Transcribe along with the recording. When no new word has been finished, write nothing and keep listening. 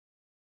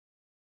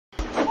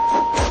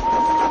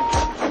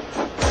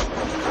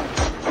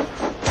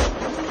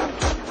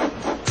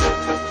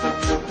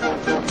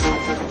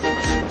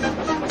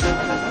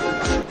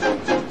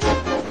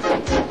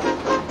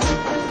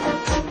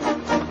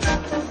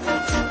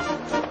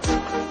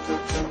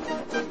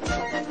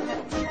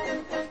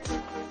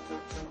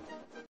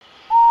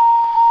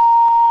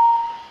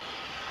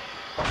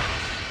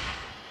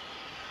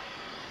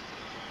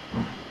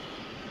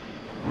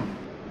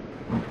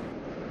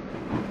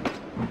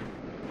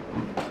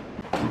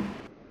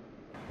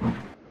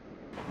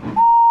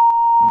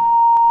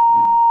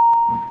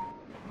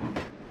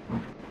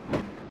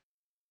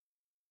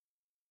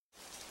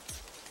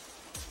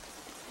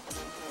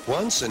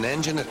Once an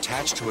engine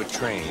attached to a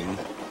train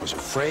was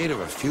afraid of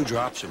a few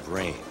drops of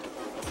rain.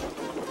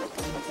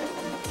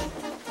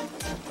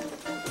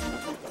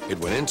 It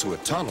went into a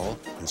tunnel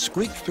and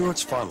squeaked through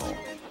its funnel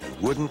and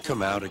wouldn't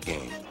come out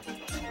again.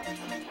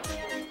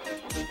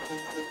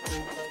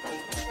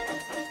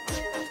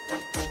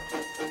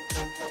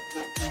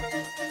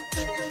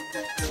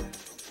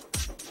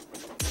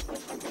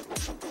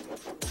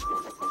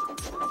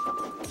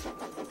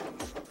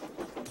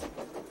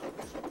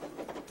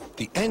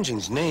 The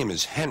engine's name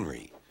is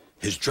Henry.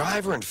 His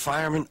driver and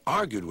fireman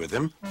argued with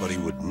him, but he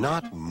would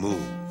not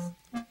move.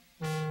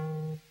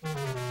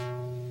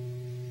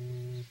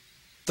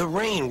 "The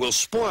rain will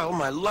spoil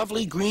my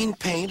lovely green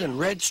paint and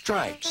red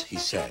stripes," he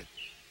said.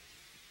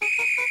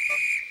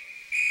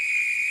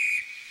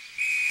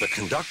 The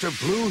conductor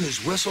blew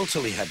his whistle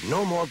till he had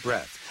no more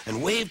breath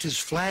and waved his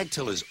flag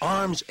till his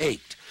arms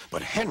ached,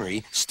 but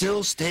Henry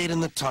still stayed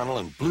in the tunnel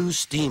and blew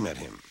steam at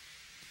him.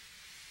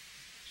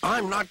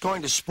 "I'm not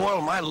going to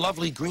spoil my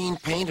lovely green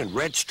paint and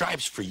red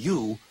stripes for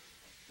you."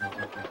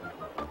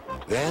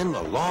 Then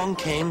along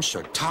came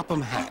Sir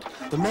Topham Hatt,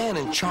 the man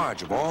in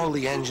charge of all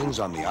the engines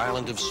on the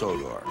island of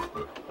Sodor.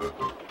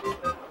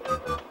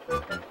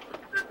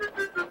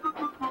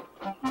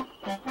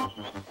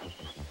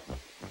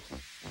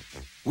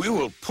 "We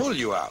will pull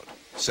you out,"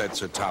 said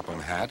Sir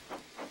Topham Hatt.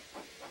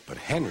 But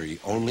Henry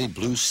only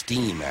blew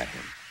steam at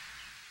him.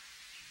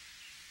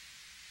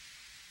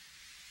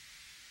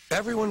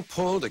 Everyone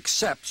pulled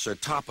except Sir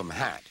Topham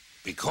Hatt,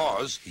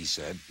 because, he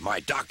said, "my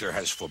doctor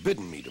has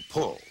forbidden me to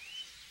pull."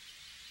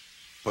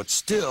 But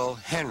still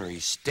Henry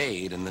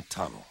stayed in the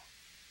tunnel.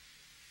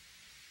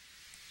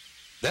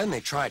 Then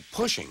they tried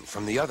pushing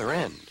from the other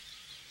end.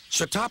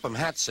 Sir Topham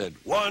Hatt said,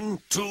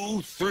 "1,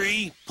 2,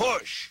 3,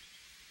 push!"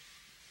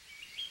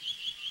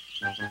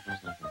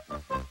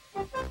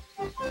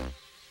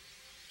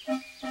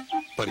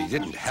 But he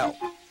didn't help.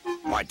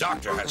 "My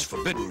doctor has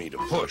forbidden me to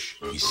push,"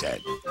 he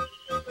said.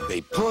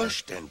 They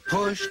pushed and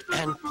pushed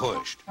and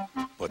pushed,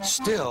 but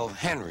still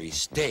Henry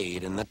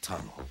stayed in the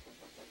tunnel.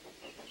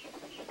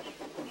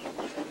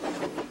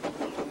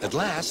 At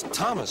last,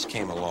 Thomas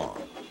came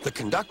along. The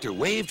conductor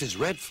waved his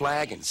red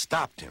flag and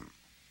stopped him.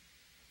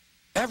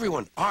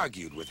 Everyone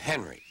argued with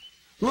Henry.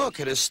 "Look,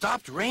 it has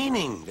stopped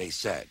raining," they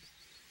said.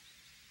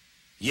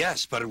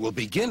 "Yes, but it will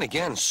begin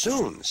again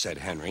soon," said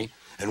Henry.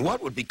 "And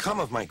what would become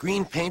of my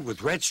green paint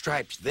with red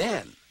stripes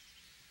then?"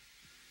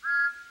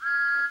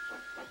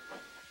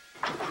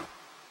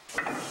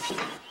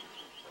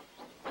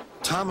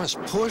 Thomas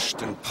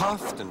pushed and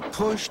puffed and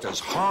pushed as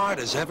hard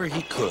as ever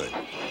he could.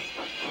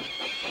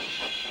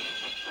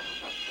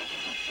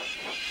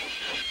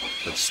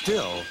 But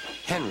still,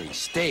 Henry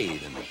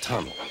stayed in the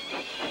tunnel.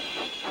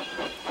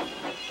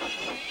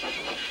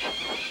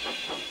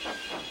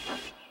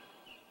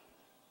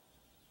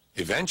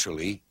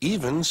 Eventually,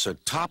 even Sir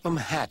Topham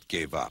Hatt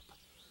gave up.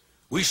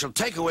 "We shall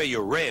take away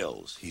your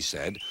rails," he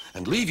said,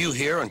 "and leave you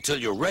here until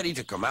you're ready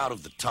to come out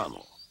of the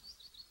tunnel."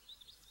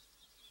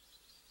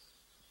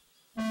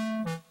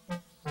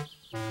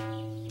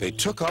 They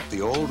took up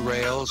the old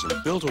rails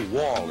and built a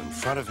wall in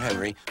front of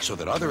Henry so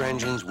that other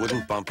engines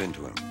wouldn't bump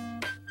into him.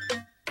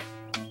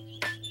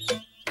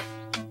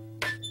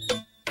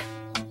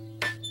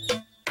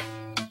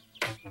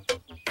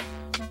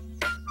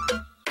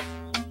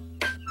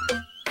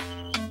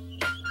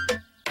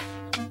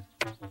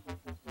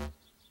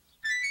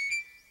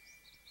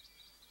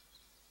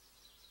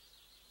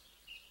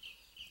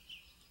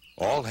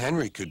 All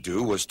Henry could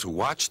do was to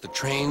watch the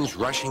trains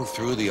rushing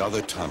through the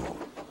other tunnel.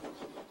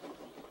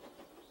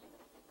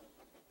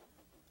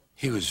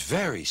 He was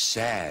very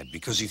sad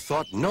because he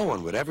thought no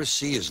one would ever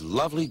see his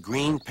lovely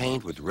green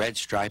paint with red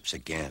stripes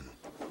again.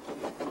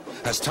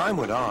 As time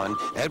went on,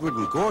 Edward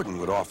and Gordon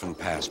would often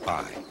pass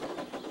by.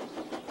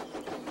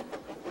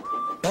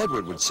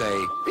 Edward would say,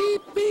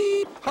 "Beep,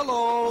 beep,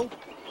 hello."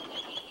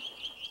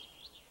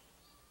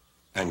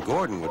 And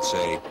Gordon would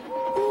say,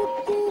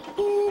 "Boop, boop,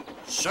 boop,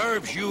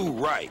 serves you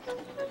right."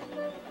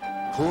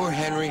 Poor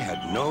Henry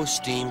had no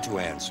steam to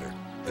answer.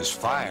 His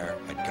fire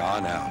had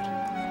gone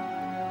out.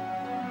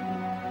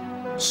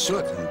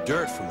 Soot and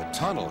dirt from the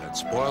tunnel had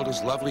spoiled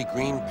his lovely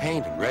green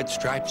paint and red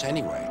stripes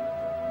anyway.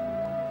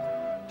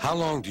 How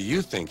long do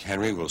you think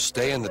Henry will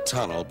stay in the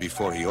tunnel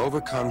before he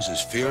overcomes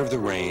his fear of the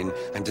rain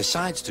and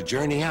decides to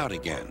journey out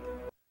again?